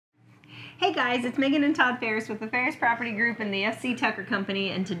Hey guys, it's Megan and Todd Ferris with the Ferris Property Group and the FC Tucker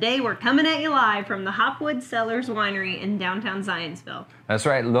Company, and today we're coming at you live from the Hopwood Cellars Winery in downtown Zionsville. That's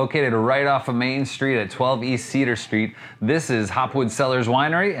right, located right off of Main Street at 12 East Cedar Street. This is Hopwood Cellars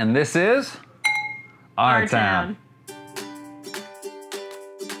Winery, and this is our town.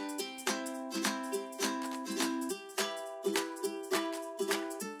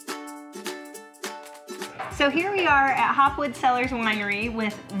 So here we are at Hopwood Cellars Winery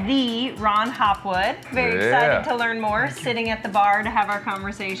with the Ron Hopwood. Very excited to learn more, sitting at the bar to have our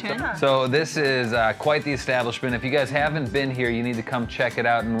conversation. So this is quite the establishment. If you guys haven't been here, you need to come check it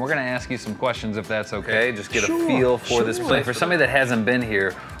out, and we're gonna ask you some questions if that's okay. Just get a feel for this place. For somebody that hasn't been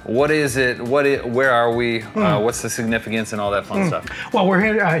here, what is it, where are we, what's the significance and all that fun stuff? Well,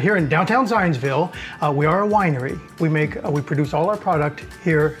 we're here in downtown Zionsville. We are a winery. We produce all our product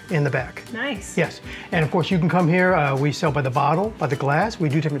here in the back. Nice. Yes, and of course you can come here. We sell by the bottle, by the glass. We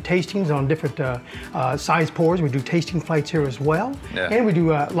do different tastings on different size pours. We do tasting flights here as well. Yeah. And we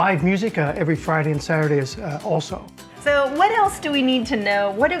do live music every Friday and Saturday also. So what else do we need to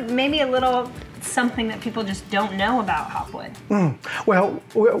know? Maybe a little something that people just don't know about Hopwood? Well,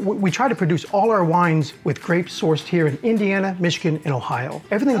 we try to produce all our wines with grapes sourced here in Indiana, Michigan, and Ohio.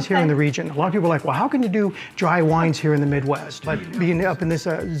 Everything is here in the region. A lot of people are like, well, how can you do dry wines here in the Midwest? But being up in this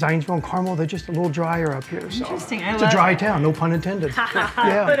Zionsville and Carmel, they're just a little drier up here. So interesting. It's a dry town, no pun intended.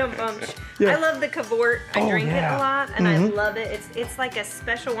 I love the Cavort. I drink it a lot, and I love it. It's like a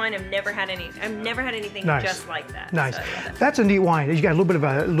special wine. I've never had anything just like that. Nice. So that's a neat wine. You got a little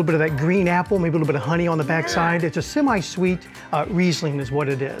bit of that green apple, maybe a little bit of honey on the backside. It's a semi-sweet Riesling is what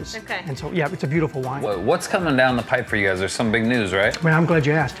it is. Okay. And so, yeah, it's a beautiful wine. What's coming down the pipe for you guys? There's some big news, right? Man, I'm glad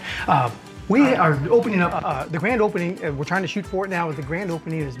you asked. We are opening up the grand opening. We're trying to shoot for it now. The grand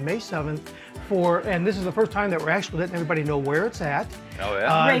opening is May 7th. And this is the first time that we're actually letting everybody know where it's at. Oh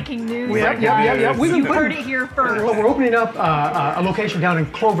yeah. Breaking news. Yeah. We've heard it here first. We're opening up a location down in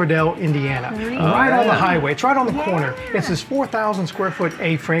Cloverdale, Indiana, right on the highway. It's right on the corner. It's this 4,000 square foot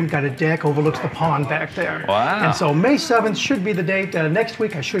A-frame, got a deck, overlooks the pond back there. Wow. And so May 7th should be the date. Next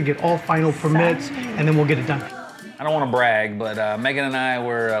week I should get all final permits, and then we'll get it done. I don't want to brag, but Megan and I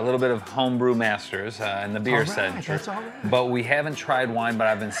were a little bit of homebrew masters in the beer sense. That's all right. But we haven't tried wine, but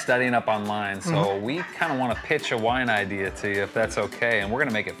I've been studying up online, so we kind of want to pitch a wine idea to you, if that's okay, and we're going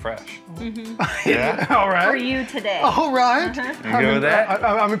to make it fresh. Yeah, all right. For you today. All right. You go with that?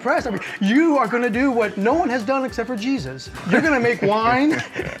 I'm impressed. I mean, you are going to do what no one has done except for Jesus. You're going to make wine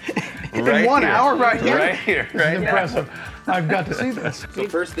in 1 hour right here. Right here. Right. Impressive. I've got to see this. So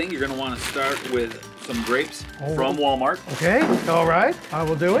first thing, you're going to want to start with some grapes from Walmart. Okay, all right, I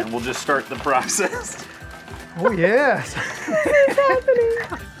will do it. And we'll just start the process. Oh yes. What's happening?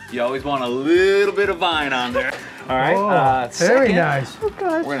 You always want a little bit of vine on there. All right, very nice. We're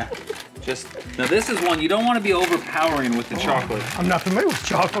gonna now this is one you don't want to be overpowering with the chocolate. I'm not familiar with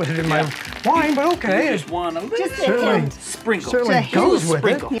chocolate in my wine, but okay. You just want a little sprinkle. Certainly goes with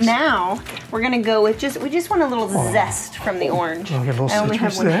it. Now we're gonna go with we just want a little zest from the orange. I'll get a little I only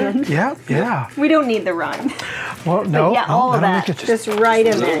have one hand. Yeah. We don't need the run. Well, no. Yeah, all of that. Just right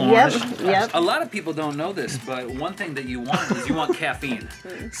in there. Yep. A lot of people don't know this, but one thing that you want is you want caffeine.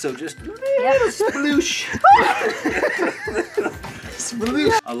 So just sploosh.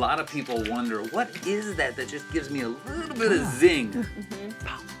 Sploosh. A lot of people wonder, what is that just gives me a little bit of zing?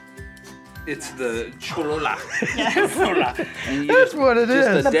 It's the chorola. That's what it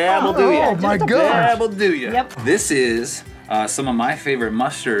is. Just a dab will do ya. Oh my gosh. Dab will do ya. Yep. This is some of my favorite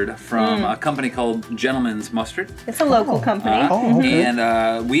mustard from a company called Gentleman's Mustard. It's a local company. Okay.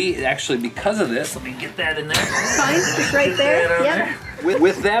 And we actually, because of this, let me get that in there. Fine, just right there. Yep.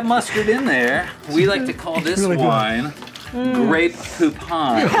 With that mustard in there, we like to call this wine Grape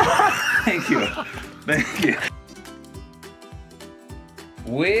Poupon. Thank you. Thank you.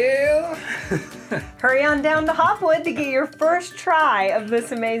 Well, hurry on down to Hopwood to get your first try of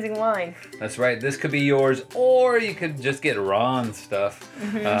this amazing wine. That's right. This could be yours, or you could just get Ron's stuff.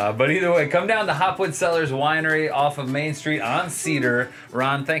 But either way, come down to Hopwood Cellars Winery off of Main Street on Cedar.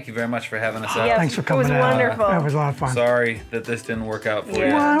 Ron, thank you very much for having us out. Yes, thanks for coming out. It was wonderful. That was a lot of fun. Sorry that this didn't work out for you.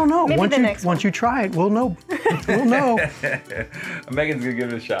 Well, I don't know. Maybe Once you try it, we'll know. We'll know. Megan's gonna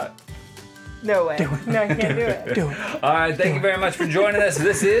give it a shot. No way. No, I can't do it. Do it. All right, thank you very much for joining us.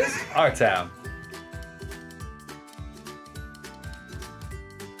 This is Our Town.